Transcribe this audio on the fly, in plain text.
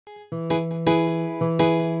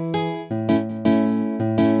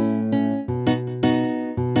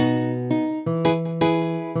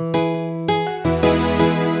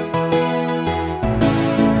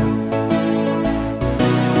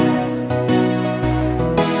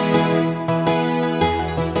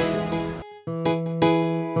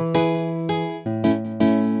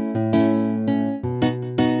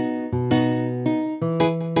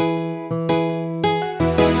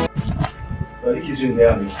jin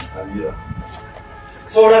gaya miki Amira.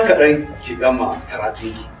 Saura kaɗan ki gama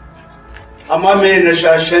karatun ki. Amma me na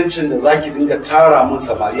shashancin da za ki dinga tara min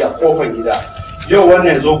samari a kofar gida. Yau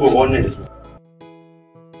wannan ya zo gobe wannan ya zo.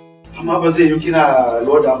 Amma ba zai yi kina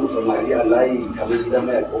loda min samari a layi kamar gidan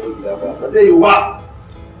mai a kofar gida ba. Ba zai yi ba.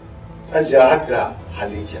 Ajiya har da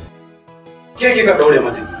halin ki. Ke kika ɗaure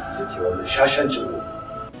mata ki wannan shashancin.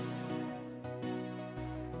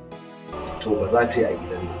 To ba za ta yi a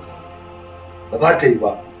gidan nan. Ba za ta yi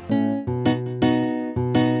ba.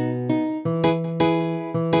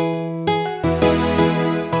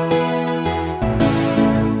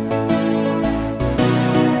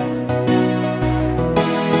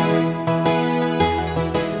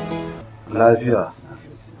 Lafiya.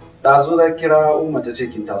 Ɗazu za kira Umma ta ce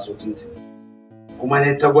kin taso tunti. Kuma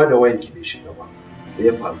ne ta gwada wayanki bai shiga ba. Da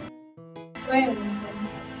ya faru.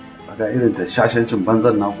 Ga irin ta shashancin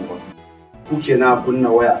banzan naku ba. Kuke na kunna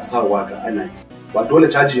waya a sa waka ana ji. Ba dole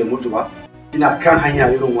caji ya mutu ba. Kina kan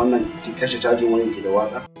hanya irin wannan ki kashe cajin wayanki da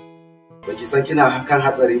waka. Ba ki san kina kan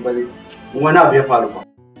hatsari ba ne. Wani abu ya faru ba.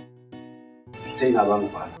 Ta ina za mu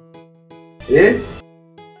fara.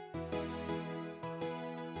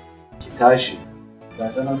 Tashi ga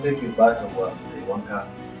ta nan sai ki bata ruwa da yi wanka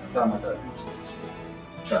ka sa mata abinci.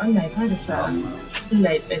 To Allah ya bada sa'a.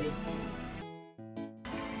 Allah ya tsare.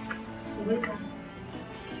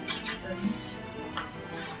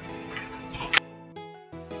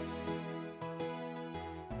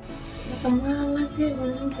 Amma lafiya da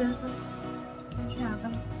nan ta haka.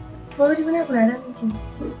 Ko wani muna kula da miki?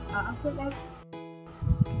 A'a ko ba.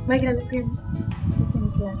 Mai gida lafiya.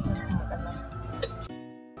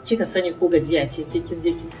 Kika sani ko gajiya ce kin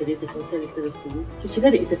je kin tare ta da su ki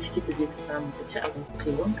shiga da ita ciki ta je ta samu ta ci abinci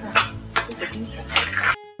ta wanka ta huta.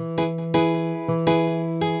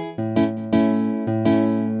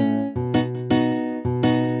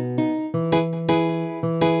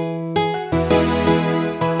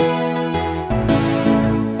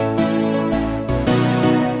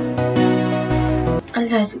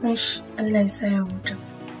 Allah ya ji shi, Allah ya sa ya huta.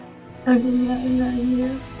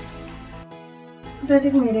 Allah. Kusa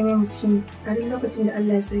duk mai da mutum a duk lokacin da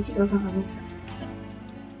Allah ya so ki ɗaukan abinsa.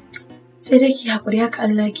 Sai dai ki haƙuri haka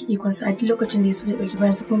Allah ki ikonsa a duk lokacin da ya so ya ɗauki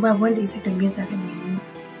bayansa kuma babu wanda ya sai tambaye sa kan menene.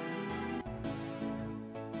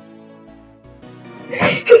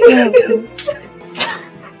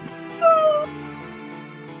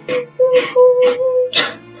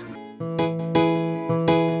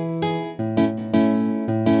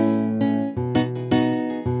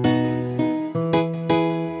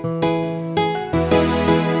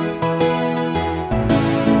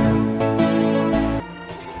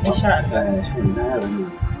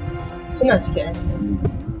 Suna cikin aikinsu.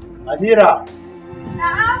 Amira!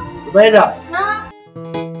 Zubaida!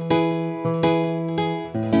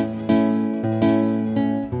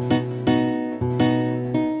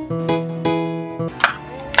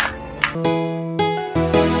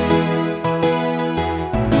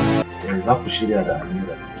 Za ku shirya da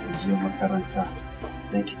Amira ki je makaranta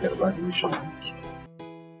don ki karɓa admission ɗinki.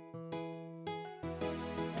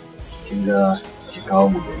 Kin ga ki kawo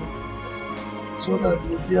mu gani. So da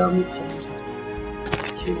biya muku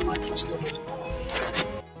ke ma ki ci gaba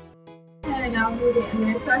da Na gode, Allah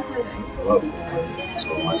ya saka da aiki. so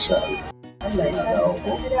masha Allah. Sai na dawo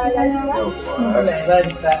ko? Allah ya bada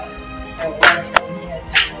sa'a.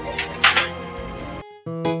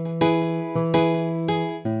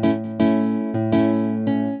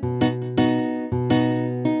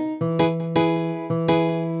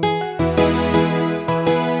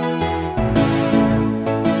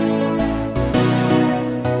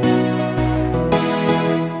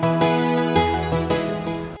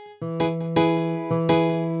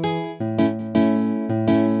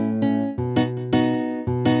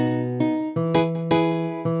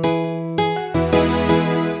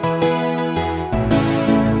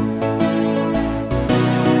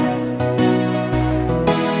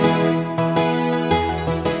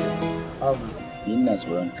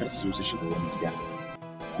 kar su zo su shiga wani gida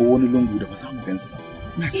ko wani lungu da ba za mu gansu ba.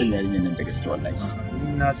 Ina son yarinyar nan da gaske wallahi.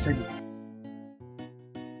 Ni na sani.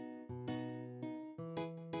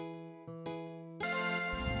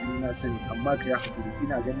 Ni na sani amma ka ya hakuri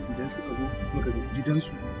ina ganin idan suka zo muka ga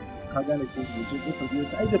gidansu ka gane ko mu je kofar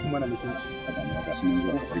gidansu ai da kuma na mutunci. Haka ne ga sunan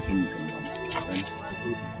zuwa farkin mu kan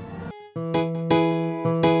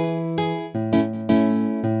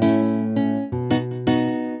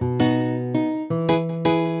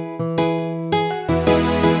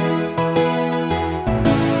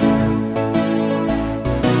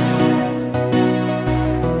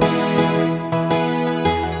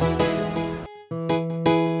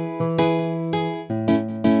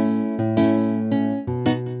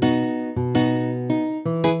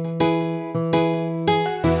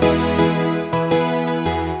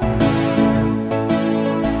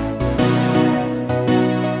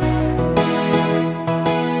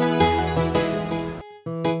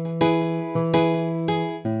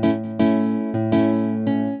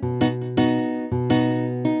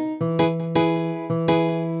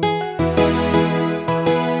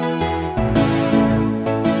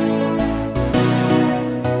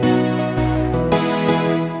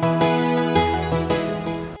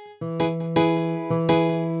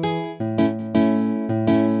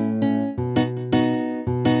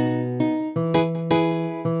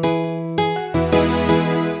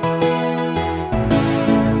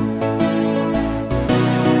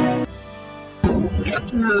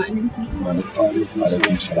Assalamu alaikum. Wa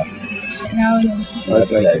alaikum salam. Ina wani.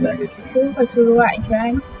 Lafiya ina gaji. Kun ka ruwa a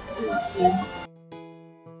kira ni?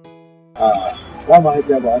 Ba ma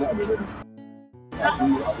hajiya ba wani abu bane.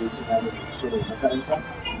 Sun abokin na da fito daga makaranta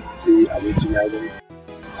sai abokin ya gani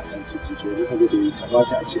a kan titi to ni kaga bai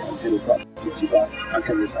kamata a ce an tare ba titi ba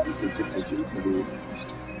hakan ya samu kan tattaki ka zo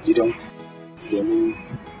gidan domin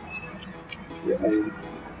ya san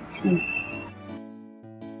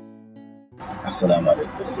Assalamu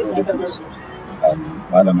alaikum.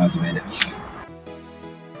 Malama Zubaida.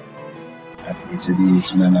 A takaice dai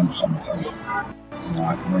sunana Muhammad Ali.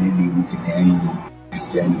 Ina kamar yadda yi muku bayani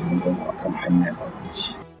gaskiya ne mun gan a kan hanya ta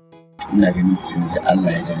wuce. Ina ganin sai na ji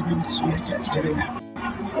Allah ya jarabe ni soyayya a cikin raina.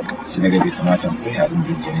 Sai na ga bai kamata mu koyi abin da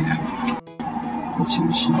yake raina. Mu ci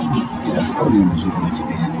mishi idan kawai mu zo da nake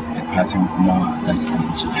bayani da fatan kuma za ki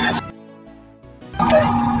amince da haka.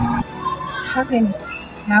 Haka ne,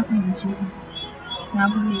 na fahimci ku. Na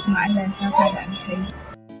gode kuma Allah ya saka da alkhairi.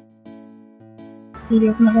 Sai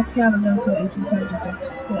dai kuma gaskiya ba zan so in cutar da kai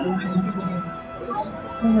ko in hana ka ba.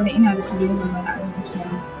 Saboda ina da soyayya mai a zuciya.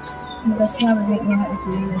 Kuma gaskiya ba zan iya haɗa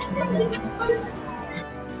soyayya su da ni.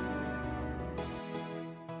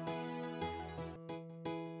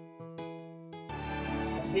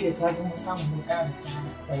 Zubaida ta zo mun samu mun ƙarasa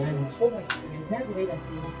bayanin ko ba ya Zubaida ta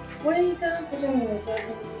yi. Wai ta fita ne ta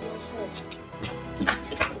zo.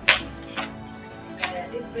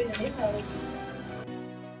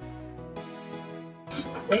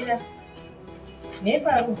 Zubaida, me ya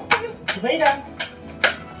faru? Zubaida,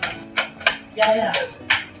 yaya?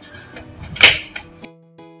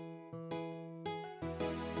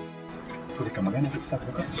 To da magana ta sa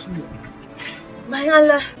ka shi. Bayan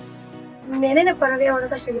Allah, menene faru ga yawan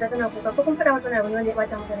kashe gida tana kuka ko kun fara mata abin wanda ya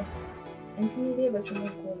bata mata rai? Anti dai ba su mun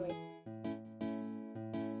komai.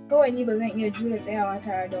 Kawai ni ba zan iya jure tsayawa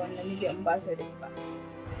tare da wannan miji in ba Sadiq ba.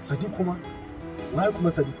 Sadiq kuma? Waye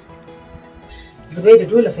kuma Sadiq? Zubaida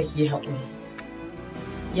dole fa ki yi haƙuri.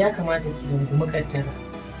 Ya kamata ki zungumi kaddara.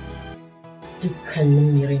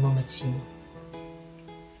 Dukkanin mai rai mamaci ne.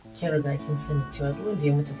 Kin riga kin sani cewa duk wanda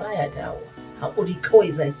ya mutu baya dawo. Haƙuri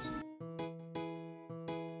kawai zaki.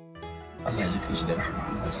 Allah ya ji shi da rahama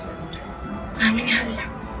Allah ya sa mutu. Amin ya Allah.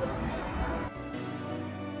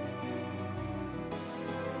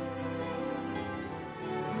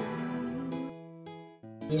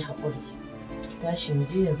 Yi haƙuri. Tashi mu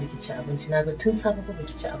je yanzu ki ci abinci. Na ga tun safe ba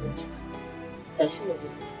ki ci abinci ba. Tashi mu je.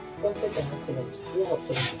 Kwantar da hankalinki. Yi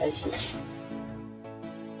haƙuri tashi.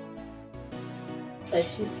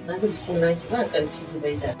 Tashi na ga jikin naki ba ƙarfi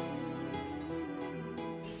Zubaida.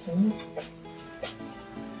 Sani.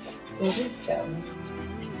 Ko zai ci abinci.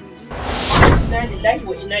 Inna lillahi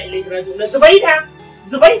wa inna ilaihi raji'un. Zubaida!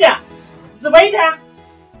 Zubaida! Zubaida!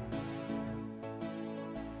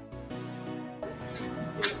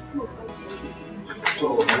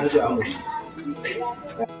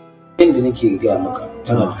 Yadda nake gaya maka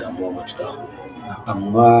tana da damuwa matuƙa,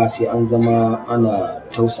 amma sai an zama ana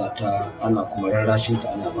tausata ana kuma rarrashinta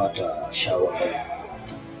ana bata shawarwari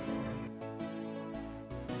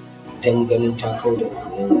don ganin ta kau da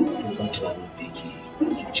wannan dogon tunanin da yake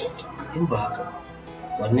zuciyarta. In ba haka ba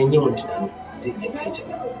wannan yawan tunanin zai iya kai ta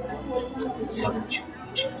samun ciwon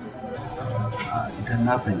zuciya. Idan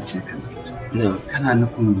na fahimce ka kana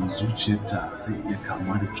nufin zuciyarta zai iya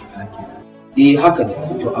kamuwa da cuta ke? Haka ne,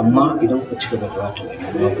 to amma idan ku ci gaba da wata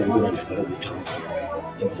wannan magungunan da ka rubuta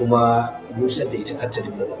da kuma busar da ita kanta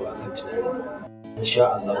dinga zama a kan tunani,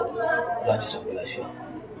 insha Allah za ta samu lafiya,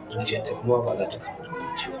 zuciyarta kuma ba za ta kamu da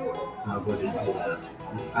wani ciwo. Na gode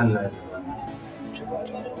Allah ya ci ba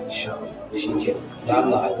da insha Allah shi ke da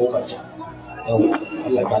Allah a kokarta yau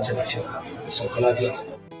Allah ba ta lafiya sauka lafiya.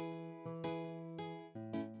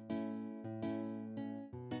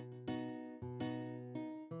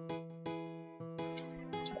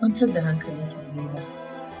 Kwantar da hankalin ki Zubaida.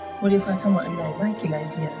 Wani fatan wa Allah ya baki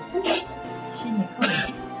lafiya. Shi ne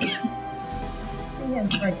kawai. Sai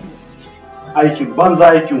yanzu baki. aikin banza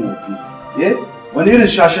aikin wofi. Wani irin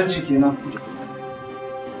shashanci kenan?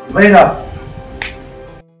 Zubaida.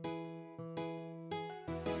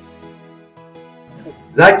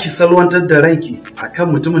 Za ki salwantar da ranki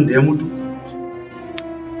akan mutumin da ya mutu?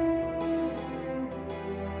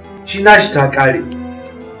 Shi nashi ta kare.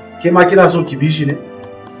 Ke ma kina so ki bi shi ne?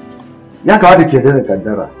 Ya kamata ki yarda da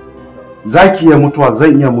kaddara. Za ki iya mutuwa,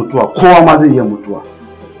 zan iya mutuwa, kowa ma zai iya mutuwa.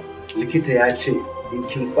 Likita ya ce in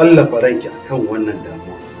kin ƙwallafa ranki akan wannan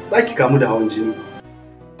damuwa, za ki kamu da hawan jini.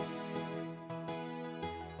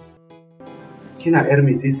 Kina yar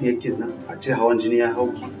mai tsitsiyar kin nan a ce hawan jini ya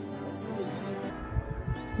hauki.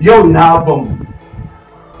 Yau na ban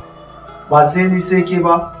ba sai ni sai ke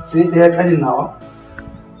ba, sai ɗaya ƙanin nawa.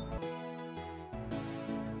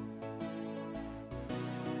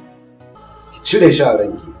 cire shi a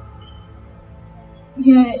ranki.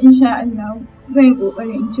 Ya insha Allah zan yi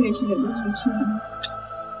kokari in cire shi daga zuciya.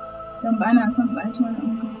 Dan ba na son bacin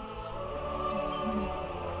ranka.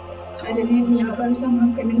 A dalilin na ban san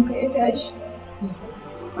hankalinka ya tashi.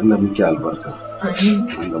 Allah muke albarka.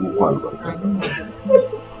 Allah muku albarka.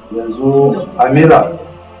 Yanzu Amira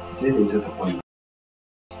ce da ita ta kwanta.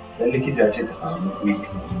 Dan likita ya ce ta samu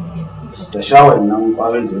hutu. Da sha wannan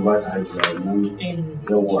kwarin da ya ba ta hajiya wannan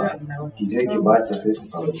yawa. Ki je ki ba ta sai ta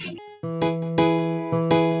samu hutu.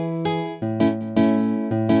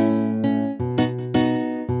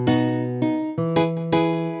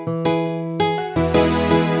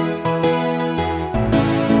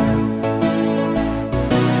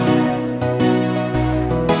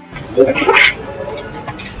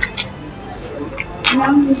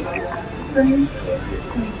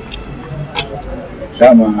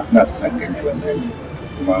 Dama na da san gani wallahi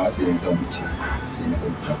kuma sai yanzu zan wuce sai na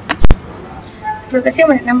ɗauka. To ka ce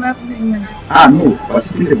mana dan ba ku gani mana. No, ba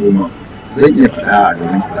su da goma. Zan iya faɗa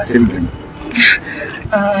domin ba sai gani.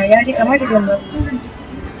 Ya ji kamar da gamba.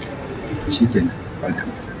 Shikenan, ba da.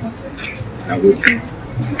 Na gode.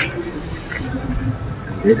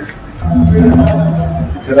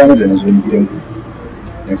 Ta ranar da na zo gidanku,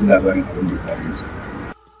 na ji labarin abin da ya faru.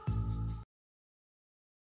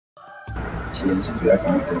 Shi yanzu to ya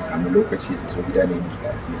kamata ya samu lokaci da zo gida ne mai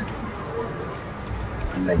tasiri.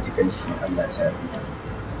 Allah ji kanshi, Allah ya sa ya huta.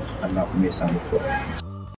 Allah kuma ya samu kowa.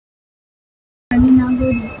 Amin, na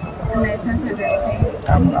gode. Allah ya saka da alheri.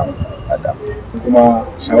 Amin, Adam. Kuma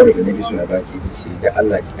shawarar da nake so na baki ita ce da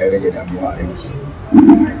Allah ki kai rage damuwa a ranki.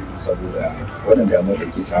 Saboda wannan damuwar da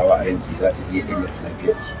ke sawa a ranki za ta iya illata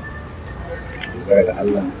lafiyar ki. Dogara da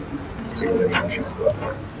Allah ki ci gaba da yin shi addu'a.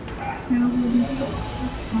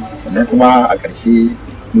 Sannan kuma a ƙarshe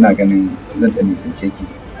ina ganin zan ɗan nisance ki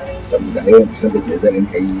saboda yawan kusan da ke zarin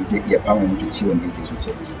kai zai iya fama mutu ciwon da yake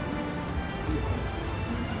zuciyar ki.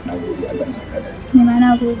 Na gode, Allah ya saka da. Ni ma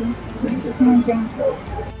na gode. Sai mun jin.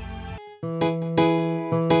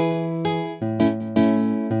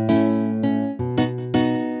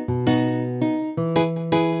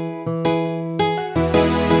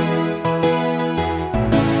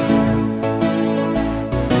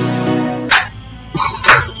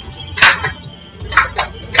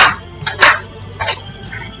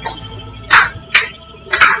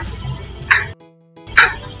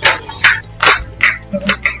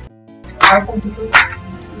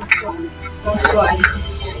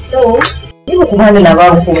 Ni ba kuma da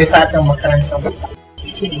labarin komai fatan makaranta ba.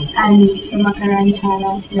 Ani sai makaranta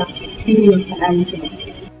lafiya sai dai ban faɗa miki ba.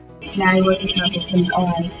 Na yi wasu sababbin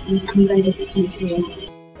ƙawaye tun da suke so ya.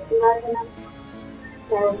 Kuma tana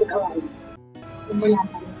ta wasu ƙawaye. Kuma na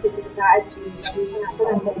samu sai ta ajiye sai suna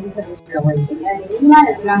tana da ita da su. Kamar Ni ma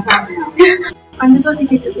yanzu na samu na. An so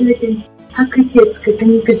take da ilimin haka ce suka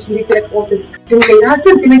dinga shiri ta ofis dinga yi har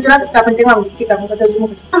sai na jira ta kafin ta mamu kike kafin ta zo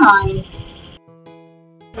muku.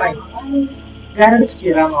 fine. Gara da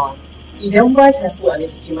suke ramawa. Idan ba ta so a ne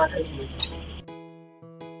kike ma kake ne.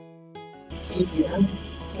 Shi ke nan,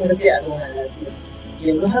 kuma sai a zauna lafiya.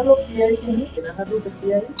 Yanzu har lokaci ya yi kenan, idan har lokaci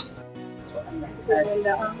ya yi. Allah ya tsare.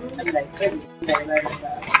 Allah ya tsare. Allah ya bada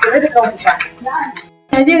sa'a. Gaba da kawai fa.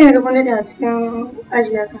 Ya je ne gaban da cikin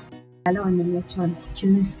ajiya ka. Ala wannan lecture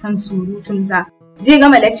kin san surutun za. Zai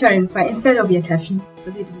gama lecturing fa instead of ya tafi.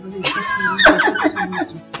 Ba zai tafi ba zai ta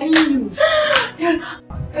surutu.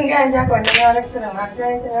 In ga ya ka wannan ya lecture ma ta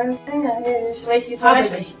yi tana ne shi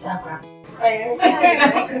sai shi ta fa.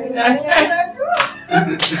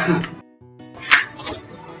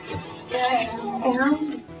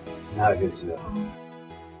 Na gajiya.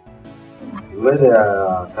 Zubai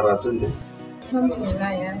da karatun da.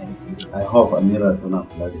 I hope Amira tana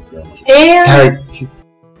kula da kiyama. Kai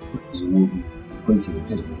zunubi kunki da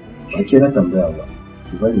tsiri. Ba ke na tambaya ba.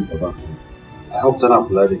 Ki bari ta ba kansa. I hope tana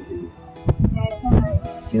kula da ke.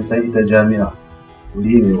 Kin san ita jami'a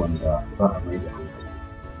wuri ne wanda za a mai da hankali.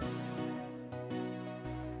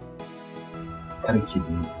 Kar ki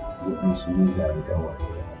bi waɗansu mugaye gawa.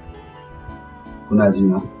 Kuna ji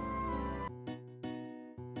na?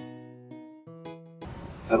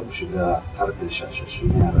 Kar ku shiga harkar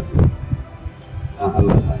shashashin yara da dan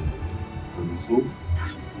Allah ta yi ku nutsu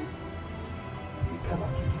ku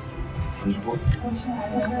karatu. Kun ko?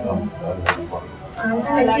 Za mu tsara da ba.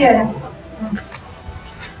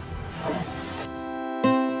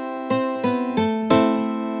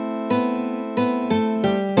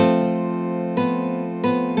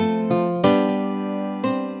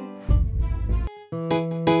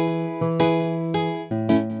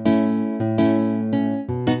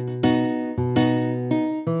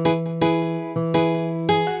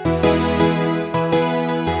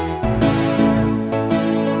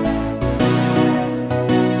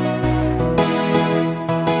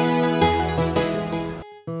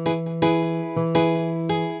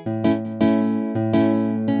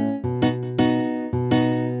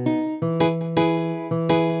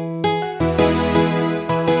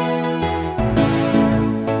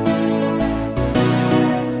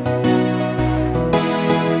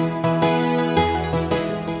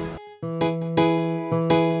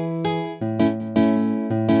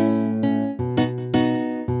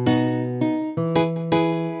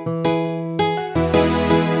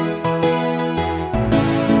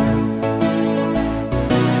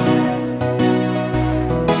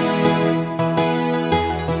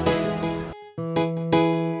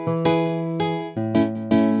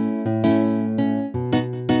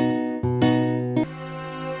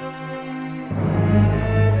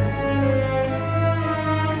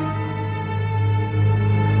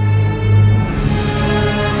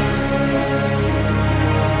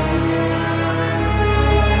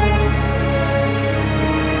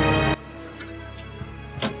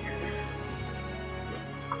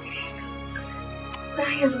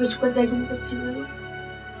 har yanzu ba ki kwanta kin bacci ba ne?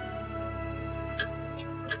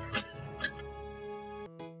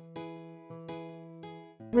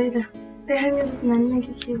 Baida, kai har yanzu tunanin nan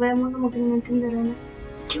kike bayan mun gama ganin nan tun da rana.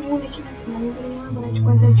 Kin wuni kina tunanin dare ma ba ki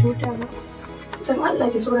kwanta ki huta ba. Dan Allah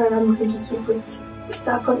ki saurara mu kake ki bacci.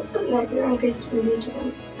 Safar Allah ki ran kai ki ne ki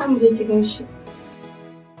dan. Za mu je ki ganshi.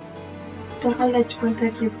 Dan Allah ki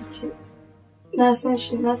kwanta ki bacci. Na san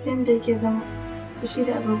shi, na san da yake zama. Shi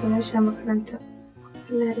da abokanan shi a makaranta.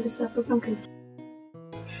 Allah ya da safe zan kai.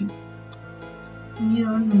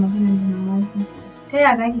 Mira wannan maganar da mamaki. Ta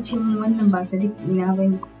yaya za ki ce min wannan ba Sadiq ina ba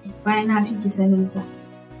ne bayan na fi ki sanin sa?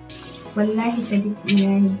 Wallahi Sadiq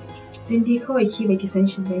ina ne, don dai kawai ki baki san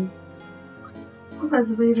shi ba ne. Ba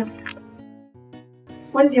Zubaira.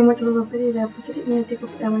 Wanda ya mutu ba fare da fa Sadiq ina take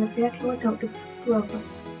faɗa mana fa ya kai wata 4 zuwa ba.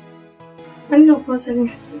 Wannan kuma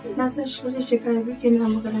Salim na san shi wajen shekara 2 kenan a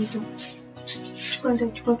makaranta.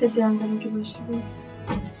 Ki kwanta da hankalin ki ba shi ba.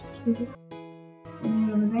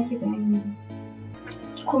 Ba za ki gane ba.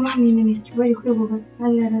 Kuma menene ki bari kai gobe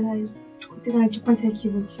Allah da rayu tana ki kwanta ki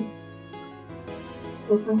bacci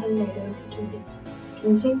gobe Allah da rayu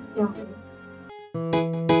kin ji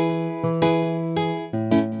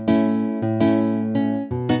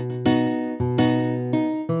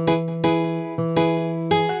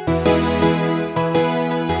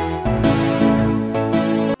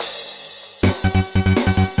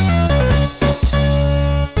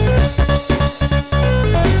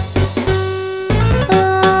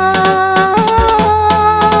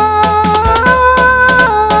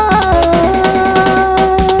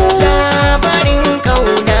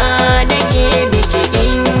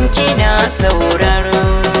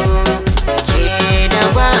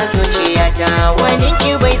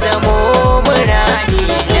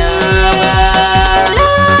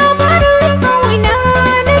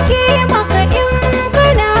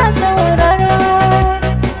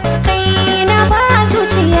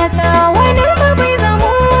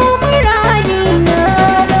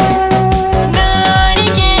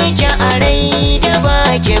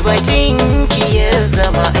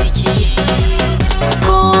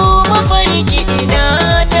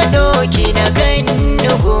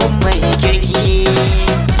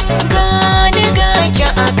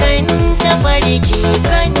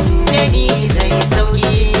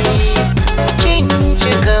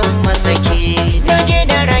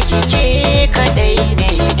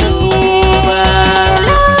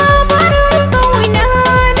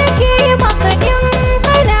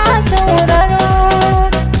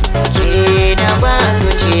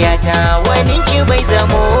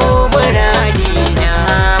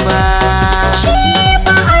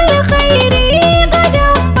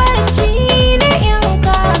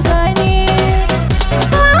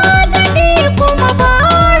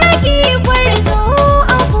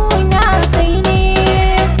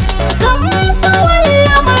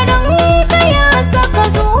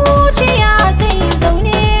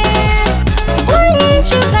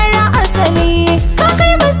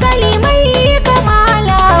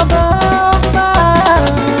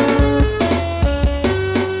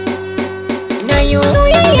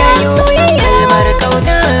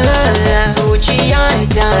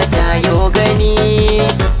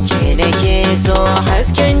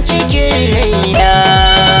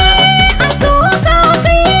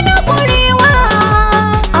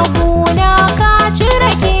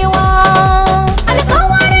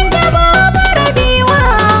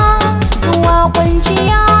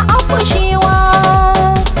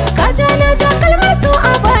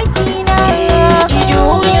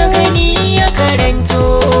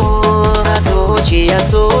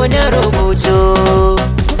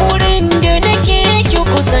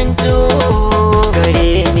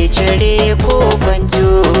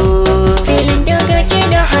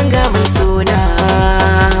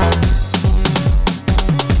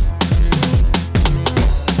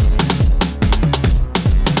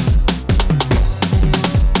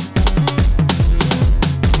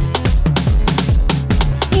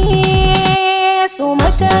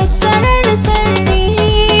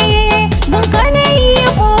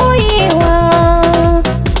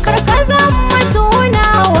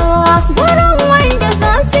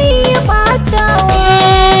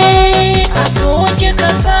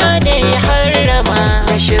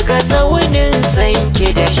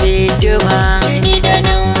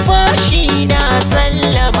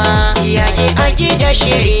ya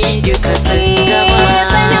shiri duka sun gama.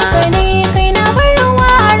 Sanaka ne kai na barwa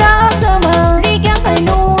ragama, rigen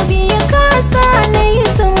hannu biyu kasa na yi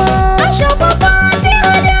sama. Shafa fati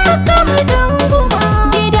a daga mu danguma,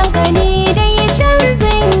 gidanka ne dai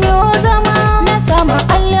canzin yo zama. Na sama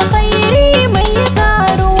alkhairi mai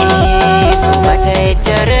karuwa. Su mata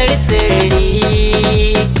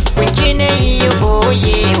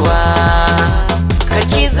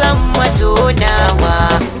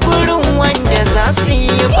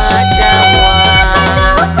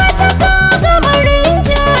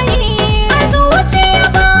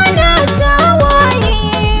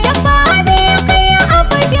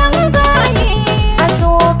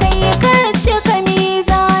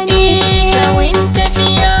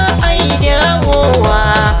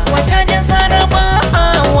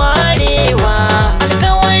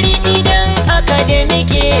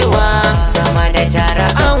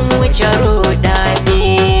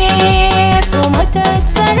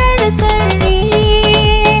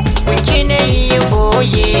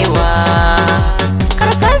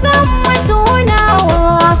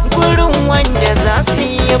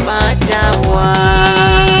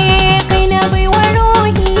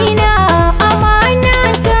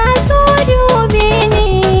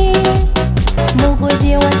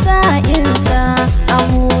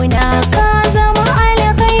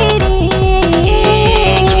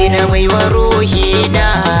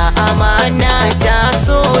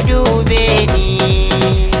ni.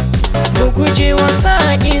 Mu guje wa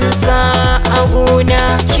sa'insa a gona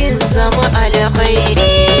kin zama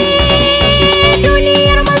alkhairi.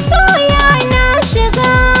 Duniyar masoya na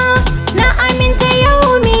shiga, na aminta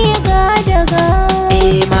yau mi ga daga.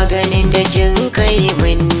 Maganin da kin kai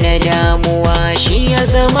min na damuwa shi ya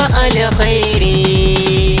zama alkhairi.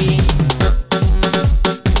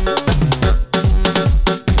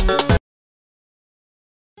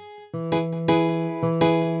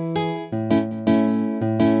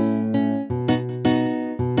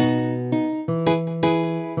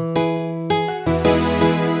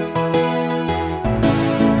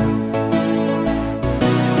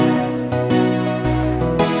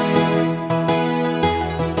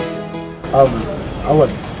 Awal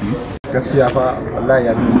gaskiya fa wallahi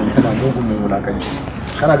ya tana mugun mai wulakanci.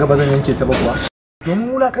 Kana ga bazan yanke ta ba kuwa?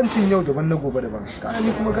 Domin wulakancin yau daban na gobe daban. Kana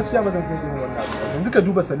ni kuma gaskiya bazan kai irin wannan abu. Yanzu ka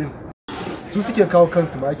duba Salim. Su suke kawo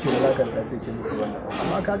kansu ma ake wulakanta sai ke musu wannan.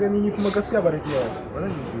 Amma ka gani ni kuma gaskiya ba zan iya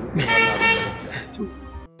bazan yi irin wannan abu gaskiya. To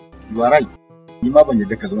you are right. Ni ma ban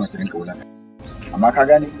yadda ka zauna ka rinka wulakanta. Amma ka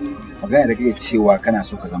gane magana da kake cewa kana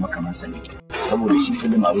so ka zama kamar Salim. Saboda shi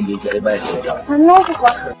Salim abin da yake ai baya kyauta. Sannan ku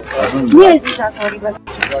ba. Ni yanzu ta sauri ba.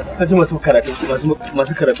 Ka ji masu karatu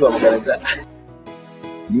a makaranta.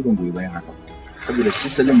 Ni ban goyi bayan haka. Saboda shi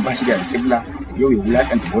Salim ba shi da alƙibla, yau ya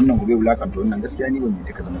wulakanta wannan gobe wulakanta wannan gaskiya ni ban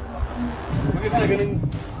yadda ka zama kamar Salim. Kuma kana ganin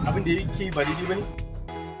abin da yake ba daidai bane?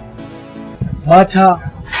 Mata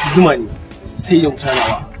zuma ne sai ya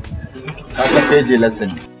mutanawa. Ka san feje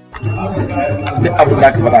lesson. Duk abin da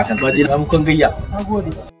ka faɗa kan ba je an kon gayya.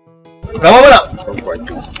 Nagode. Rama mana.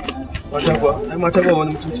 Mata kuwa, ai mata ba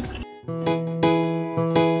wani mutunci.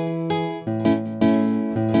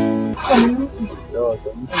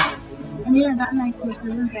 Ni da ana ke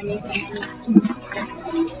kallon zane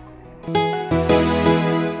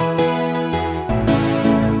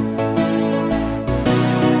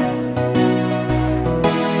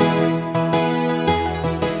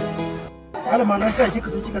Malama na kai kika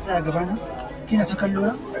zo kika tsaya gaba na? Kina ta kallo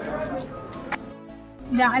na?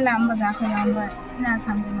 Dan Allah an ba za ka yi ba, ina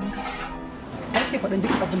son ganin ka. Ake faɗin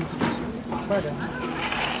duk abin da kike so. Ba da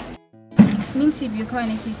minti biyu kawai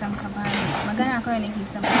nake son ka bani, magana kawai nake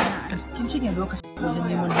son magana. Kin cinye lokaci wajen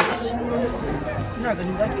neman lokaci. Ina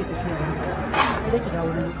ganin za ki iya tafiya da ni. Sai dai ki dawo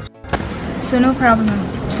wani lokaci. To no problem.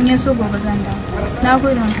 In ya so gobe zan dawo. Na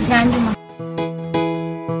gode maka, sai an jima.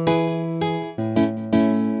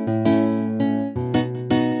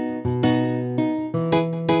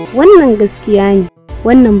 Wannan gaskiya ne,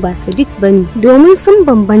 wannan ba Sadiq bane, domin sun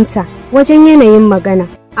bambanta wajen yanayin magana,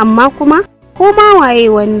 amma kuma ko ma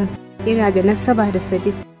waye wannan yana da nasaba da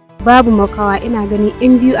Sadiq. Babu makawa ina ganin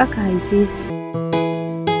in biyu aka haife su.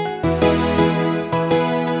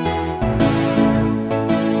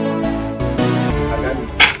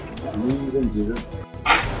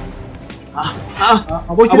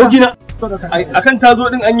 Abokina, akan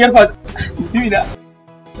tazo din an yarfa mutumi da.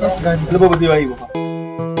 Ba zai waye ba fa.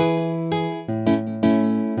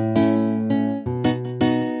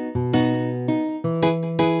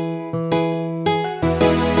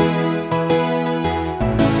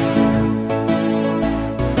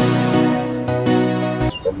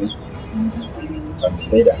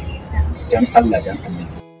 Saida, dan Allah dan Allah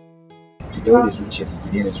ki daure zuciyar ki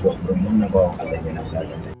daina zuwa gurin wannan bawan Allah yana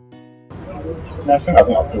wulakanta. Na san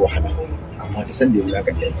abin akwai wahala, amma da san da ya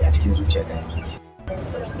wulakanta yake a cikin zuciya ta yake ci.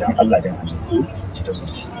 Dan Allah dan Allah ki daure.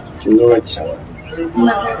 Kin ga wani shawara.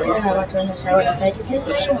 Ina ba ta wannan shawara ta ki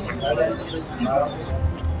take so.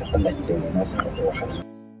 Dan Allah ki daure, na san akwai wahala.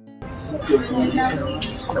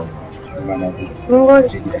 Mun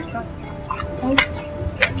gode.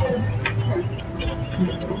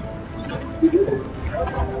 Gida.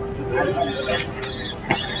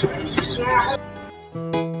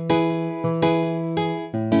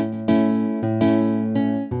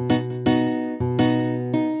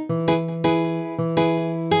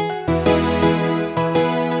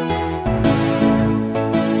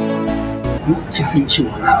 Ki san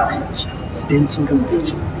cewa na ba kai idan kin gama da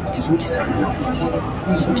ki zo ki sami na ofis.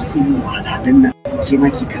 Kun so kike yin wahalhalun nan ke ma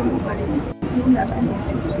ki karo ba ne. Ina da amma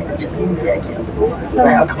sai ku a cikin zai yake abu.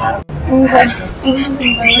 Bai aka fara. Ba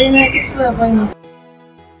wai na isa ba ne.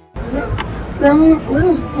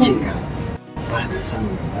 Kinga ba na san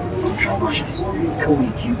controversies kawai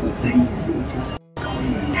ki kokari yanzu in kin sa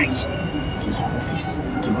kawai taki ki zo ofis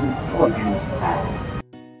ki ba ko biyu.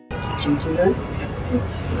 Kin ga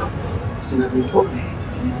suna da ko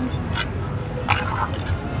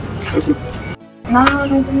Na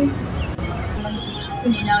rubu.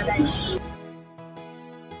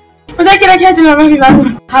 Ku da kira ke jima mafi ba ku.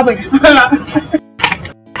 Ha bai.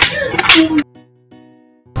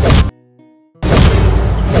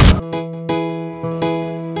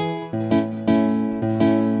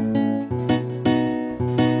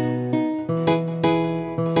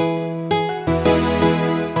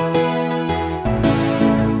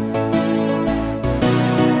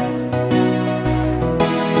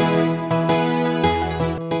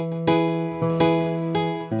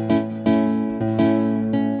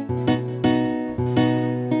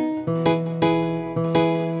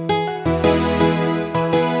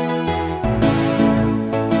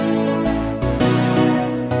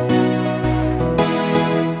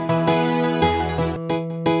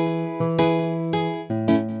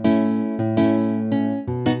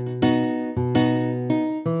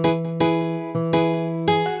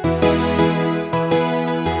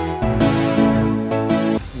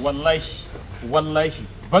 wallahi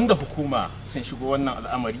banda hukuma sun shigo wannan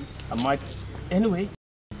al'amari, amma anyway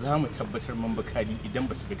za mu tabbatar man bakari idan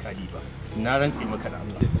ba su bi kadi ba. Na rantse maka da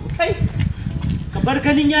Allah. Kai ka bar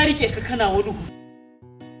ganin ya rike ka kana wani hu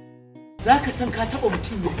za ka san ka taɓa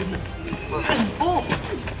mutum yanzu nan.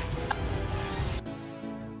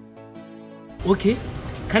 Okay,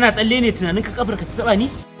 kana tsalle ne tunanin ka kabar ka ta taɓa ni?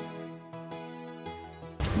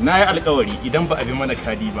 Na yi alkawari idan ba a bi mana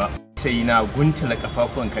kadi ba sai na guntula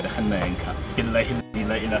kafafuwanka da hannayenka. Billahi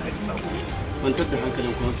la ilaha illa hu. Kwantar da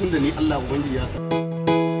hankalin ku tunda ni Allah ubangiji ya sa.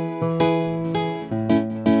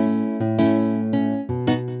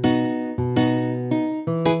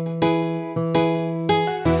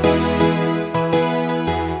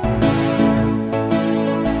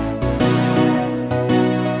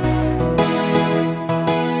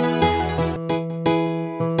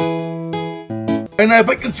 Ina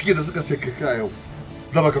bakin ciki da suka sai kai a yau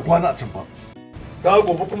da baka kwana a can ba. Ka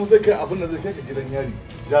gobe kuma sai kai abin da zai kai ka gidan yari.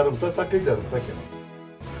 Jarumta ta kai jarumta kenan.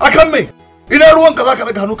 Akan me? Ina ruwanka zaka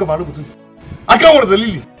daga hannu ka bari mutum. Akan war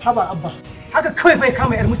dalili. Haba abba. Haka kawai bai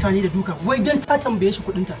kama yar mutane da duka wai dan ta tambaye shi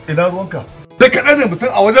kudin ta. Ina ruwanka? Da kaɗan ne mutum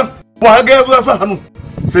a wajen ba ga ya zo ya sa hannu.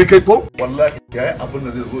 Sai kai ko wallahi yayi abin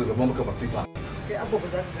da zai zo ya zama maka masifa. Kai abba ba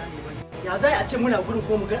za ka gane ba. Ya zai a ce muna gurin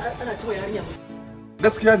ko mu ga ana cewa yarinya.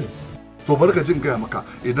 Gaskiya ne. To bari ka jin gaya maka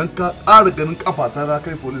idan ka ƙara ganin kafata na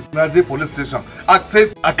kai police na je police station a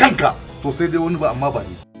kanka to sai dai wani ba amma ba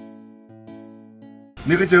ni.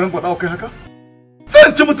 Ni kace ran faɗa kai haka?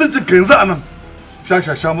 Zan ci mutuncin ka yanzu anan.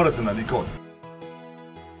 Sha mara tunani kawai.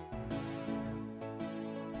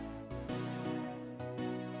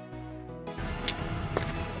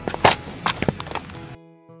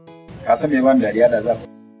 Ka san me ban dariya da za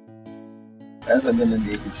ɗan sandan nan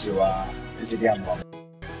da yake cewa yake biya mu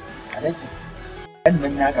Alhaji, ɗan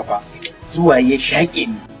nan naka fa zuwa ya shaƙe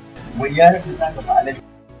ni. Wai ya rufe naka fa Alhaji,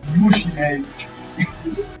 yushi na yi.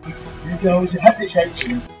 Ya jawo shi har da shaƙe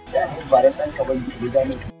ni. Sai a ba dan ɗanka ba ya ja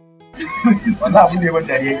mai. Wannan abu ne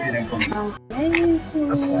wanda ya yi nan kawai.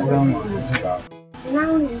 Assalamu alaikum.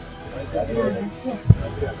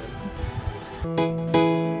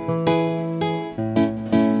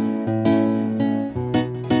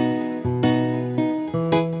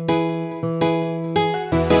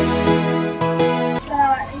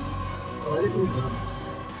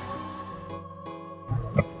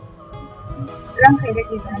 Ranka ya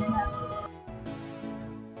daɗe ba na so.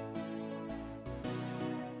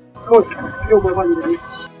 Kawai yau bai bani da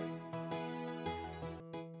lokaci.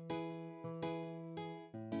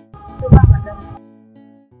 To ba matsala.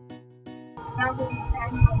 Na gode ta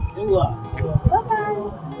hanyar. Yawa. Bye-bye.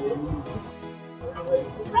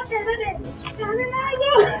 Ranka ya daɗe. Tare na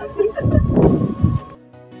zo.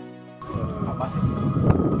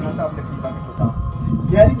 Ka sa abin da ke baka kyauta.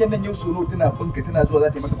 Yarinyar nan yau sono tana bunka tana zuwa za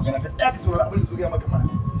ta yi maka magana ta tsaya ka saurari abin da zo ya maka mana.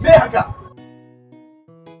 Me haka?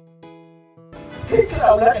 Kai kana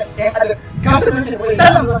wulaka ɗayan adam ka san me ne wai.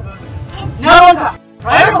 Na wanka.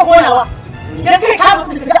 Rayuwar ka konawa. Idan kai ka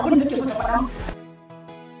mutu da abin da kake so ka faɗa maka.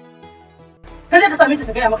 Ka je ka same ta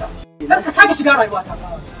ta gaya maka. Kar ka sake shiga rayuwata.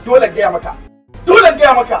 Dole gaya maka. Dole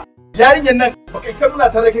gaya maka. Yarinyar nan baka isa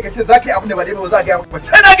muna tare da kai ka ce za ka yi abin da ba dai ba za ka gaya maka ba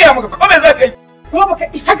sai na gaya maka ko me za ka yi. Kuma baka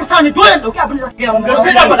isa ka sani dole in dauki abin da za ka gaya maka.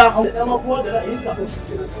 Sai da bala hau. Dama kuma da ra'ayinsa.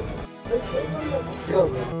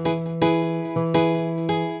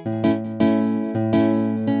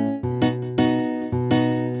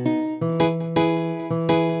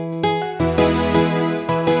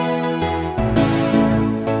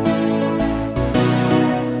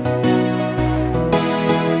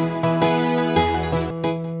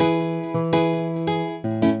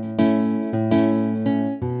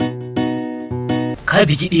 Ka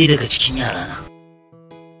bigi ɗaya daga cikin yarana.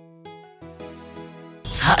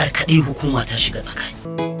 Sa'ar kaɗai hukuma ta shiga tsakani.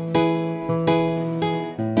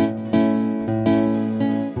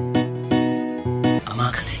 Amma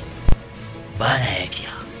ka sai ba na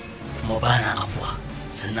yafiya kuma ba na afuwa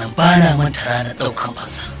sannan ba na manta ranar ɗaukan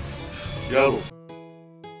fansa. Yaro,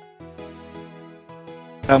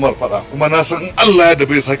 na mar faɗa kuma na san in Allah ya da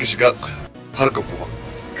bai sake shiga harka kuma.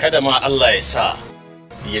 Kada ma Allah ya sa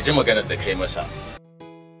ya ji maganar da kai masa.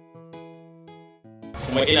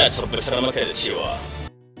 Kuma ina tabbatar maka da cewa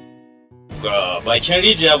ga bakin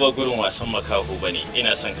rijiya ba gurin wasan makaho ba ne,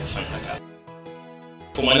 ina son ka san haka.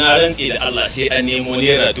 Kuma na rantse da Allah sai an nemo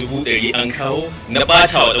naira 100 an kawo na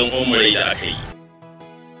ɓata wa ɗan umarai da aka yi.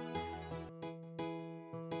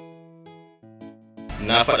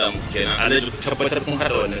 Na faɗa muku kenan Alhaji ku tabbatar kun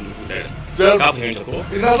haɗa wannan 100. Ka fahimta ko?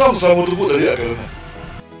 Ina za mu samu 100 a garin nan.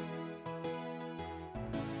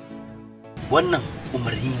 Wannan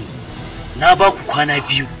umarni ne. Na ba ku kwana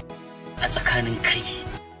 2 a tsakanin kai.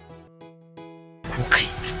 Ko kai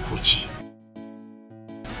ko ce.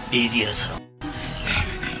 Ɗaya zai rasa.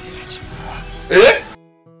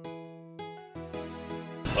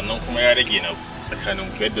 Wannan kuma ya rage na tsakanin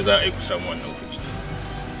ku yadda za a yi ku samu wannan kuɗi.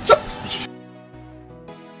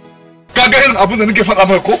 Kaga irin abin da nake faɗa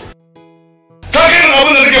maka ko? Kaga irin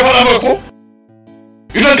abin da nake faɗa maka ko?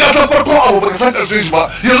 Idan ka san farkon abu baka san ƙarshen shi ba,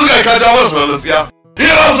 yanzu ga ka ja masa ralatsiya.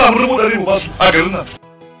 Ina za mu samu 100 mu ba su a garin nan.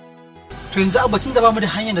 To yanzu a batun da bamu da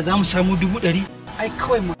hanyar da za mu samu 100, ai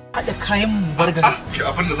kawai mu haɗa kayan mu bar gari. Ke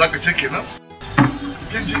abin da zaka ce kenan?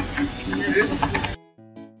 Kin ji?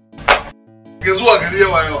 Ga zuwa gari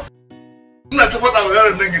yawa. Ina ta faɗa wa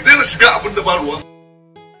yaron nan ya daina shiga abin da ba ruwan.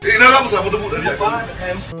 Ina za mu samu 100 a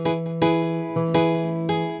garin.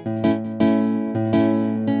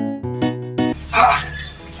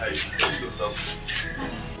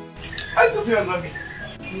 Ai tafiya zami.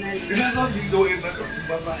 Ina zami da wayan nan karfin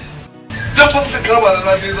banza. Tabbas da kama da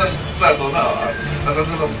na je zan na zauna a nan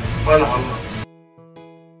zan fara Allah.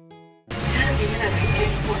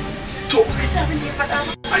 To, kai sa abin da ya faɗa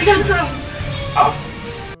ba. Ai shi sa.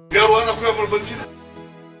 Yaro ana koyar barbanci ne.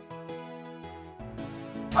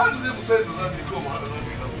 An zai mu sai da zami ko mu hada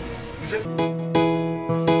zami nan.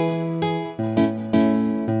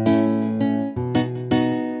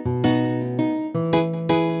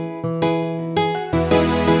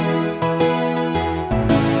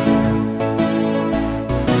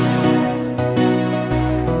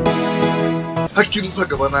 Hakkin sa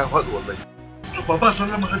gaba na faɗi wallahi. Baba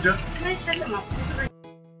sallama hajiya. Kai sallama.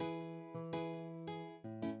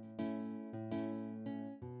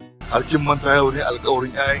 Harkin manta yau ne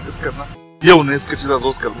alƙawarin 'ya'yan iskar nan. Yau ne suka ce za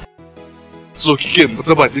zo su karbi. So kike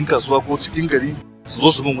fita bakin kasuwa ko cikin gari su zo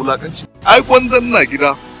su min wulakanci. Ai gwandan na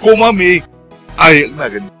gida ko ma me ai ina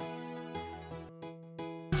gani.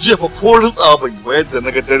 Jiya fa ko rintsawa ban yi ba yadda na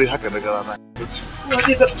ga dare haka na ga rana.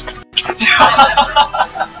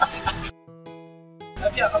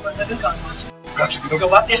 Ka ci gidan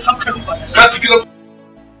gaba ɗaya hankalin ba ka ci gidan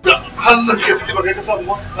hannun ka ciki ba kai ka samu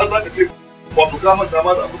ba har za ka ce wato ka manta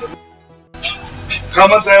ma da abu da ka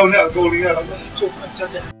manta yau ne alƙawarin yaran ba to kwantar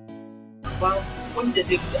da ba wanda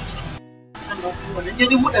zai fita ce sannan kuma wannan dai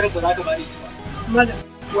 100 ba za ka bari ta ba malam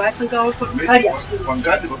wa sun kawo kari a cikin ban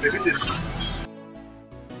gadi ba kai kake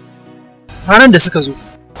ranar da suka zo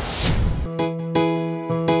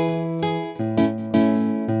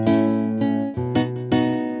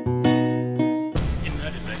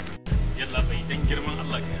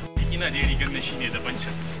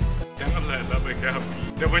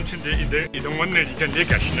dabancin da idan wannan rigar ne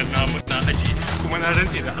gashi nan na aji kuma na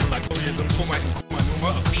rantse da Allah kawai zan koma in koma noma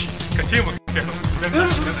a kushi ka taimaka kai dan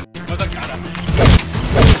gashi nan ba zan kara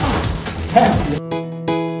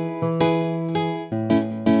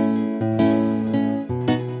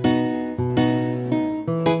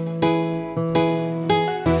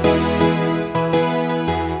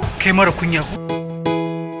kai mara kunya ko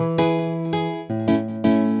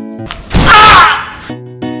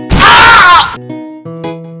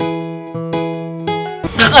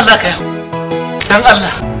dan Allah kai hau dan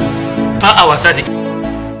Allah ba a wasa da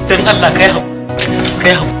dan Allah kai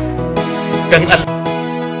hau dan Allah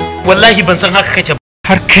wallahi ban san haka kake ba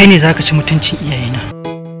har kai ne zaka ci mutuncin iyayena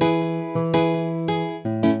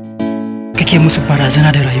kake musu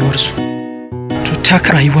barazana da rayuwarsu to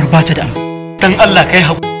taka rayuwar bata da dan Allah kai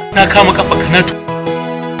hau na kama kafa kanatu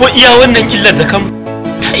ko iya wannan illar da kam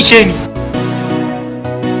ta ishe ni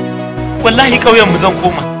wallahi kauyen mu zan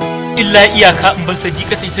koma illa iyaka in bar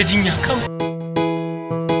Sadiqa ta jinya kawai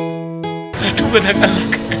na tuba dan Allah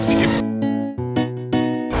ka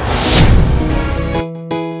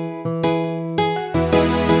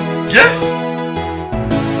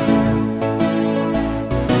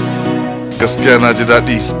gaskiya na ji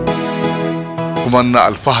daɗi kuma ina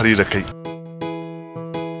alfahari da kai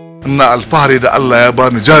ina alfahari da Allah ya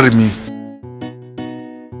bani jarumin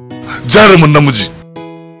namiji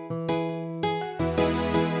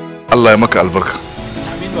Allah ya maka albarka.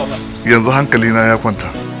 Amin baba. Yanzu hankalina ya kwanta.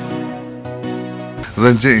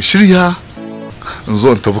 Zan je in shirya in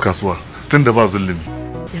zo in tafi kasuwa tunda ba zulumi.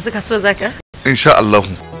 Yanzu kasuwa zaka? Insha Allah.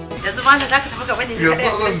 Yanzu ma za ka tafi gaban ne. Yanzu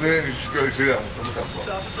zan je in shirya in tafi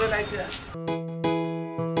kasuwa. So lafiya.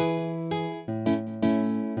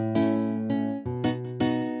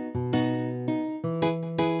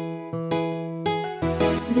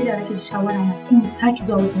 Da nake shawara na kuma sake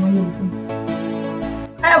zuwa wajen wannan mutum.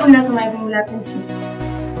 Ai abun nasa ma ya zama wulakanci.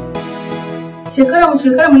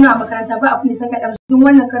 Shekara mu na a makaranta ba abun da saka da don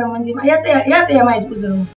wannan karan mun je ma ya tsaya ma ya ji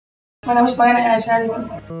uzurin. Mana mishi magana ina share wa.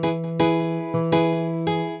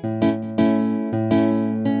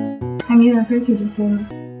 Amira karki ji komai.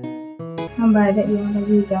 An ba da iya da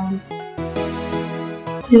zai gano.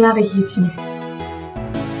 Ina ga kici.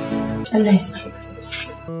 Allah ya sa.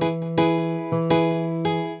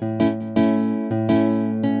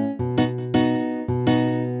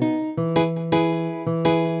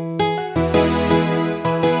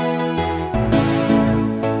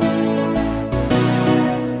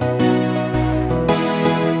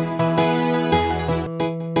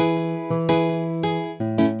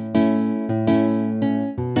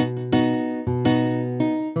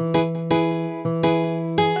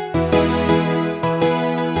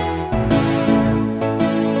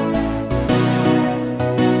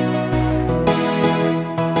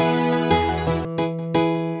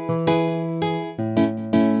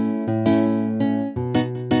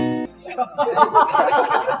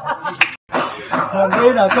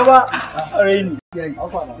 Yana ta ba a raini.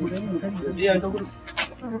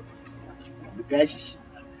 Gashi.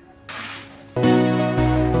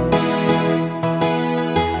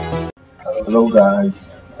 Hello guys.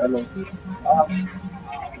 Hello.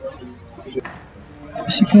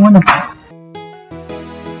 Shi kuma wannan.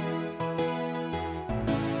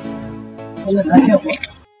 Wannan lafiya ko?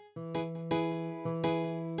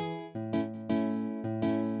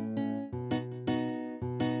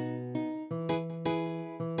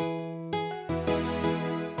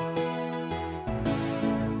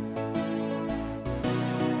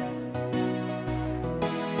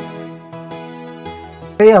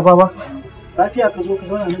 Kai ya baba, lafiya ka zo ka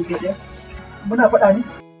zauna nan kai ɗaya? Muna faɗa ne?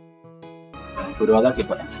 To da wa za ka yi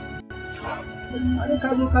faɗa? Ai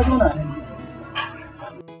ka zo ka zauna nan.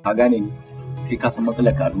 Ka gane ni, kai ka san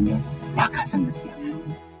matsalar ka a duniya ba ka san gaskiya.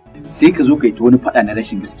 Sai ka zo ka yi ta wani faɗa na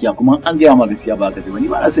rashin gaskiya kuma an gaya ma gaskiya ba ka ji ba ni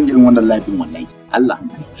ba na san irin wannan lafiyar wallahi. Allah.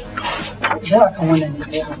 Da akan wannan ne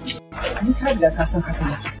ɗaya. Ni ka riga ka san haka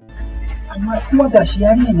ne. Amma kuma gashi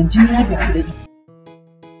yarinya nan jini ya bai da ni.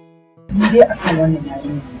 Ni dai akan wannan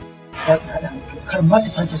yarinya za ka haɗa mutu kar ma ta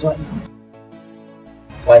sake zuwa ɗin.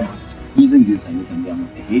 Wani, ni zan je sami kan gaya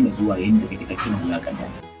mata daina zuwa yadda kake kake na wulaƙanta.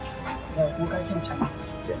 Ya ko ka kyauta.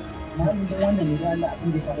 Amma in dai wannan ne da Allah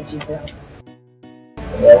abin da ya faru ce kai abu.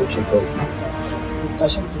 Ya wuce kawai.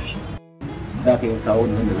 Tashi mu tafi. Da ka yi kawo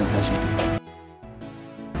nan da zan tashi.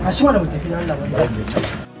 Tashi mana mu tafi da Allah ban zan je.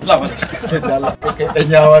 Allah ba ta da Allah kai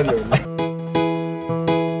dan yawa ne wallahi.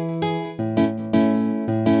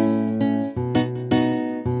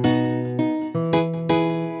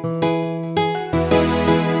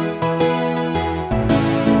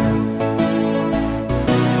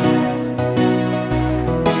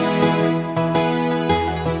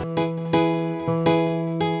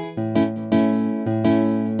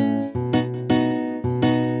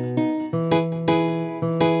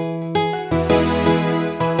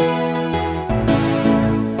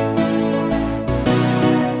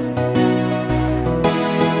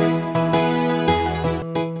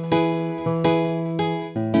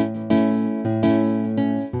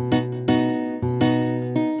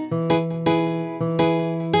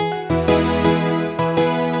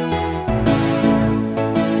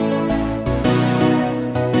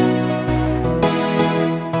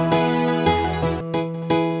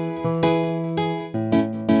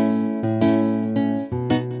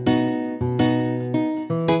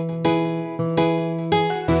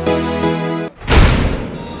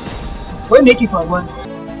 Wai me yake faruwa ne?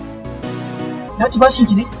 Na ci bashin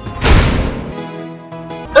ki ne?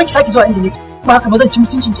 Ɗan ki sake zuwa inda nake. Ba haka ba zan ci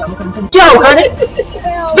mutuncin ki a makarantar. Ki hauka ne?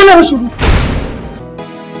 Dole mu shiru.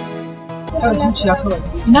 Kar zuciya kawai.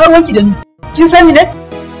 Ina ruwanki da ni? Kin sani ne?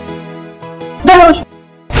 Dole mu shiru.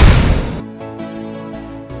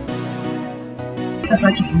 Ka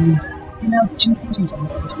sake biyu sai na ci mutuncin ki a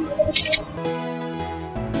makarantar.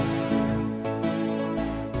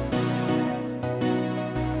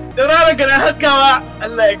 Tauraron ka na haskawa,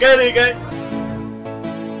 Allah ya gane gai.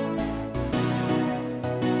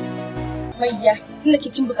 Mayya, tunda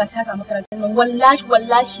kin bukaci haka a makarantar nan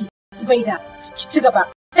wallahi Zubaida ki ci gaba.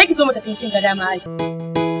 Sai ki so mu tafi kin ga dama ai.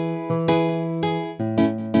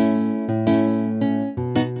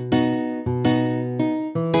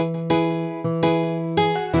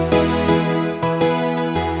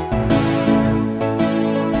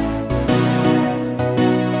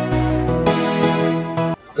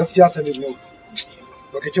 gaskiya Salim yau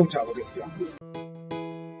baka kyauta ba gaskiya.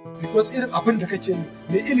 Because irin abin da kake yi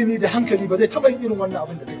mai ilimi da hankali ba zai taɓa yin irin wannan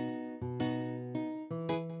abin da kake.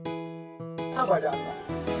 Abada Allah,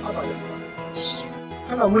 abada Allah.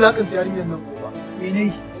 Kana wulakanta yarinyar nan gobe. Me ne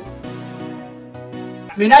yi?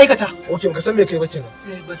 Me na aikata? Ok, ka san me kai ba kenan.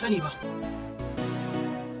 Ba sani ba.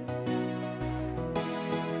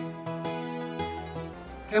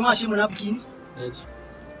 Kai ma shi munafiki ne?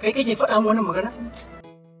 Kai kake faɗa mu wannan magana?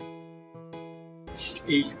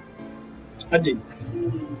 Hajji.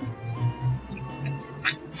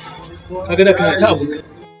 Kaga da kana ta abunka.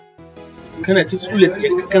 Kana ta tsule tsaye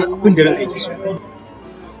kana abin da ranka yake so.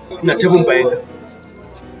 Ina ta bin bayan ka.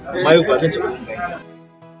 Amma yau ba zan taɓa bin bayan ka.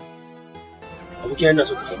 Abokina ina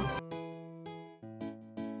so ka sani.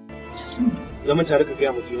 Zaman tare ka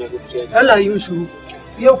gaya ma juna gaskiya ne. Allah yi min shiru.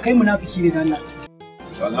 Yau kai munafiki ne da Allah.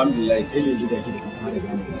 To alhamdulillah kai ne gida ki da kuma da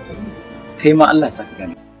gane gaskiya. Kai ma Allah ya saka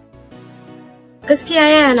gane. Gaskiya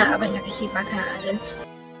yana abin da kake baka adalci.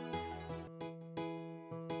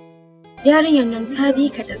 Yarinyar nan ta bi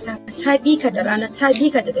ka da safe, ta bi ka da rana, ta bi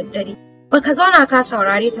ka da daddare. Baka zauna ka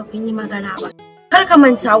saurare ta kun yi magana ba. Kar ka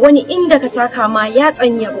manta wani inda ka taka ma ya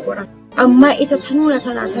tsanya buguran. Amma ita ta nuna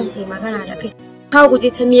tana son ta yi magana da kai. Ka guje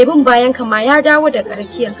ta me bin bayan ka ma ya dawo daga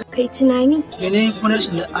rakiyan ka kai tunani. Mene kuma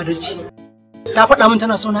rashin adalci? Ta faɗa min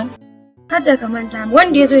tana so na ne? Kada ka manta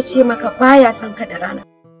wanda ya zo ya ce maka baya son ka da rana.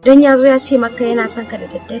 Don ya zo ya ce maka yana son ka da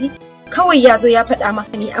daddare. Kawai ya zo ya faɗa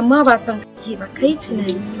maka ne amma ba son kake ba kai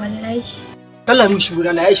tunani wallahi. Allah mun shi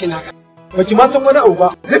guda la Aisha naka. Baki ma san wani abu ba.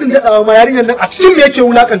 Zan daɗawa ma yarinyar nan a cikin me yake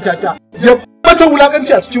wulakanta ta. Ya mata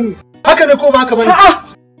wulakanci a cikin mu. Haka ne ko ba haka bane? A'a.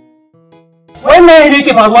 Wannan ne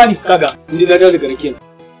yake faruwa ne. Kaga, inda na dawo daga rakiyan.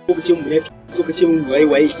 Ko ka ce mu yake, ko ka ce mu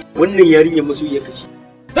waye. Wannan yarinyar masoyiyar ka ce.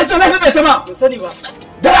 Dan ce na faɗa ta ma. Ban sani ba.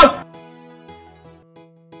 Da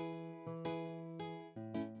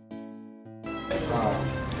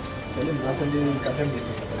Salim na san dai ka san me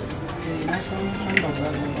na san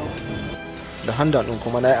da handa ɗin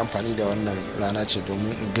kuma na yi amfani da wannan rana ce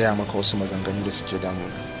domin in gaya maka wasu maganganu da suke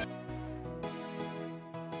damuna.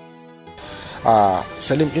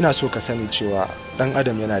 Salim ina so ka sani cewa ɗan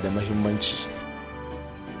adam yana da mahimmanci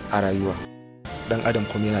a rayuwa, ɗan adam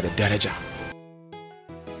kuma yana da daraja.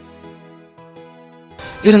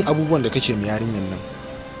 Irin abubuwan da kake mai yarinyar nan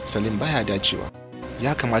Salim baya dacewa.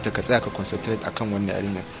 Ya kamata ka tsaya ka concentrate akan wannan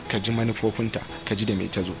yarinyar, ka ji manufofinta, ka ji da me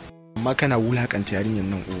ta zo. Amma kana wulakanta yarinyar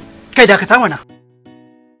nan kai dakata mana.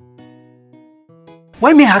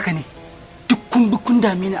 Wai me haka ne? Duk kun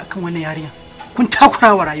dame ni akan wannan yarinyar. Kun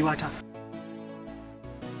takura wa rayuwata.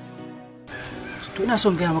 To ina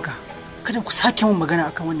son gaya maka, kada ku sake mun magana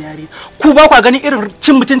akan wannan yarinyar. Ku ba ku ganin irin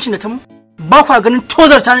cin mutuncin da ta mu? Ba ku ganin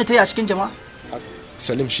tozarta ne ta yi a cikin jama'a?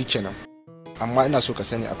 Salim shikenan. Amma ina so ka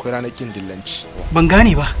sani akwai ranar kin dillanci. Ban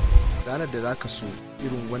gane ba. Ranar da za ka so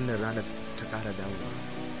irin wannan ranar ta ƙara dawowa.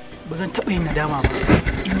 Ba zan taɓa yin nadama ba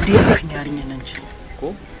in dai akan yarinyar nan ce.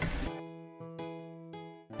 Ko?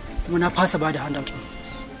 Kuma na fasa ba da handout.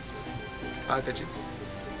 Haka ce.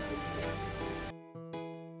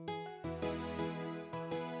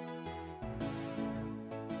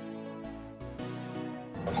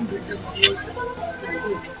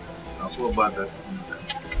 Na so ba da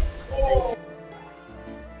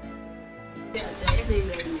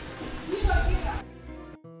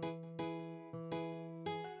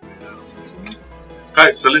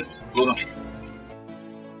Kai, Salim, zo nan.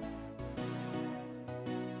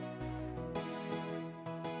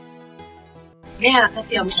 Me ya ka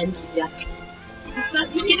siya mutane gida?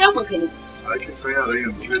 Gida mu kai. Aikin san yaran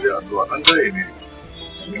yanzu sai dai addu'a an gare ne.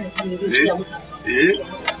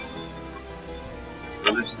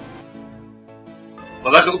 Salim. Ba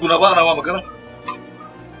za ka tsuguna ba ana ma magana?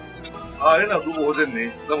 Yana duba wajen ne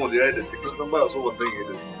saboda ya yi da cikin san baya so wannan ya yi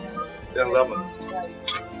da yan zamanin.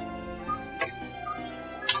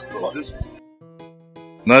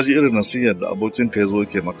 Na ji irin nasiyar da abokinka ya zo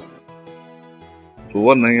ke maka. To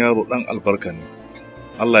wannan yaro ɗan albarka ne.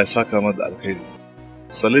 Allah ya saka masa da alkhairi.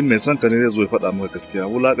 Salim mai son ka ne zai zo ya faɗa maka gaskiya.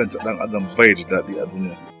 Wulaƙanta ɗan adam bai da daɗi a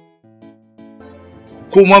duniya.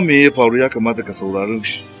 Kuma me ya faru ya kamata ka saurari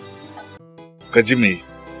shi. Ka ji me.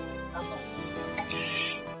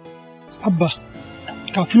 Abba,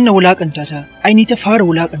 kafin na wulaƙanta ta, ai ni ta fara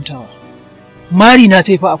wulaƙantawa. Mari na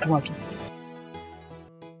ta yi fa a kumatu.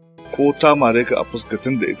 Ko ta mare ka a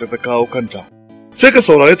fuskatin da ita ta kawo kanta, sai ka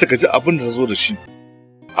saurare ta ka ji abin da ta zo da shi.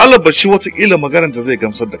 Allah bashi watakila maganar ta zai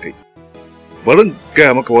gamsar da kai. Bari in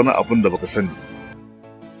gaya maka wani abin da baka sani.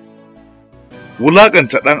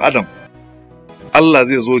 Wulaƙanta ɗan adam, Allah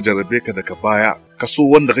zai zo jarabe ka daga baya, ka so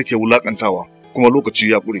wanda kake wulaƙantawa kuma lokaci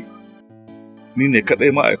ya ƙure. Ni ne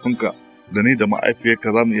kaɗai ma'aifinka da ni da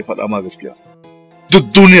ma'aifiyarka za mu iya faɗa ma gaskiya duk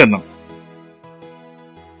duniyar nan.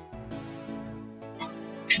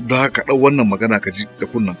 Da haka ɗau wannan magana ka ji da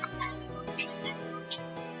kunnanka.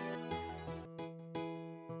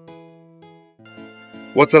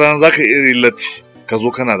 Wata rana za ka iya latti ka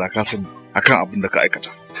zo kana da ka sani akan abin da ka aikata.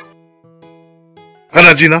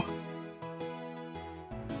 Kana ji na?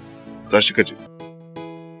 Tashi ka je.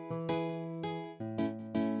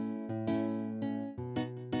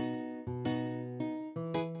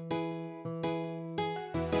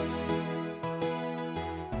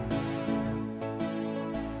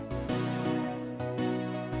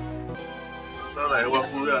 Sa rayuwa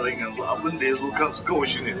su yaran yanzu abin da ya zo kansu kawai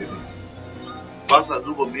shi ne ba sa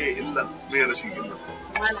duba me illan me rashin illan.